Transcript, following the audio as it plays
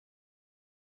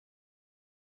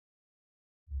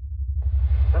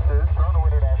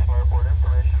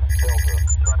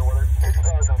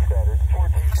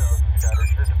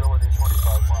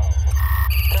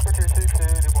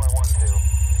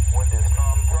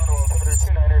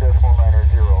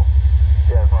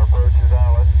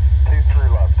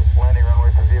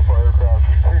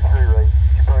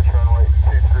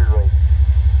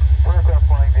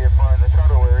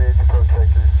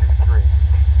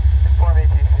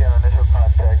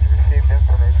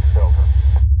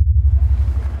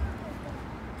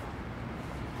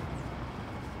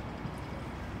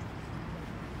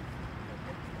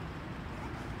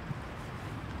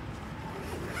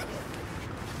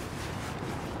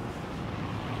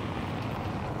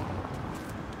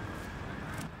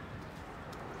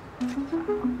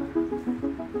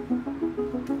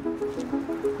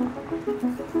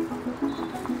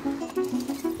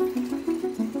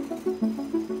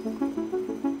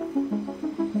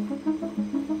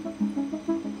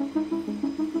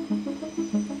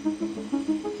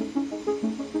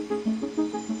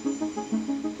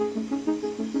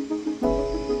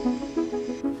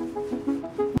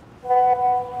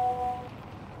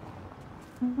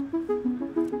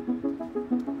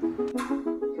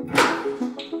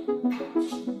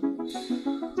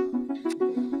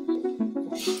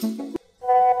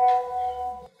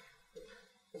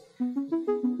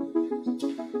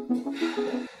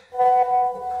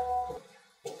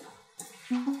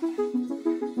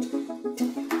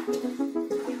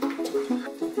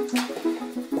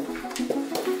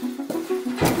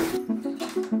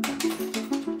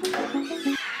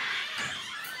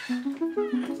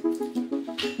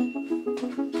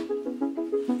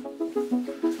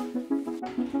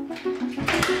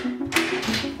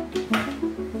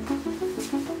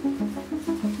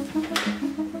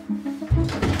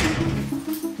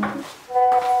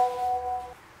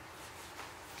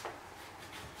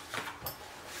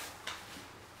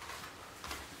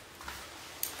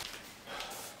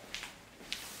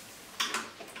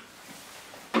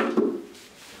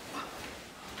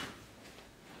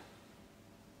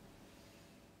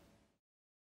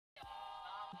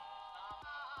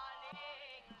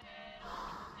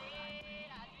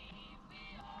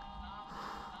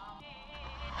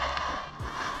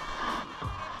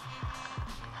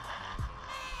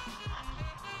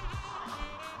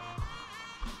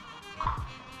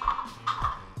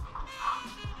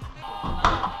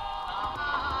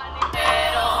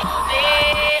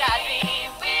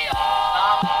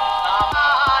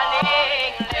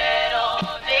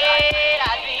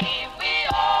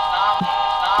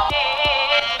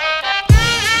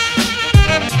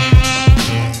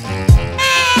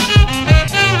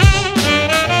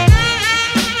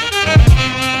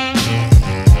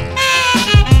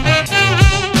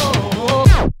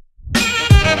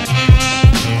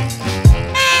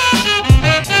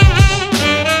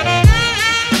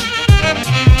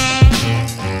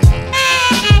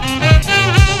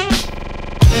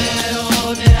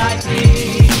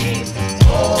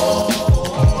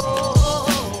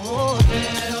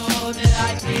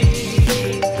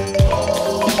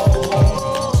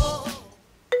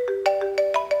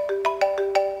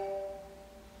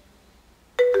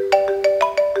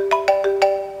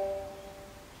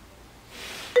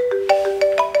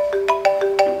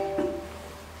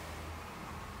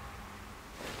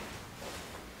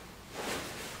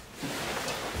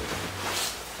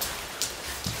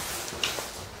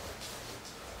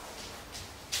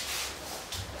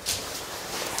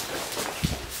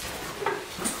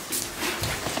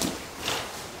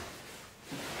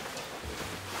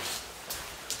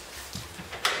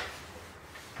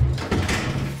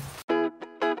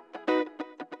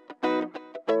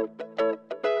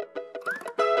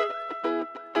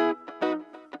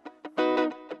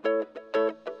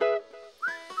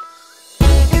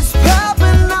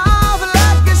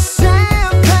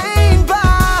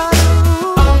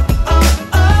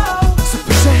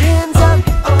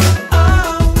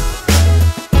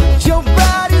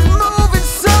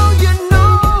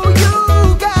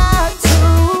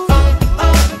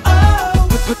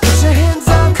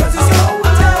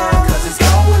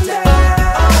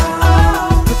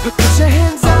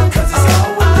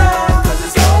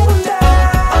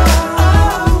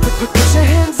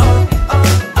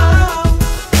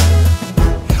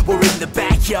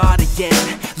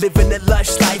living a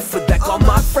lush life with like all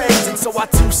my friends. And so I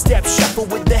two-step shuffle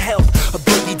with the help of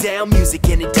boogie down music.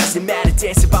 And it doesn't matter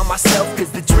dancing by myself,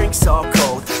 cause the drink's all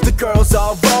cold, the girls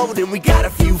all rolled, and we got a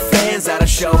few fans at our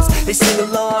shows. They sing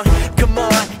along, come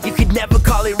on, you could never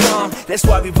call it wrong. That's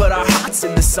why we put our hearts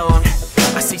in the song.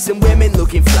 I see some women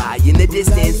looking fly in the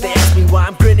distance. They ask me why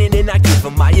I'm grinning and I give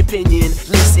them my opinion.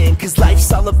 Listen, cause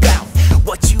life's all about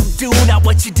what you do, not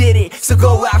what you didn't. So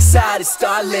go outside and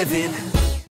start living.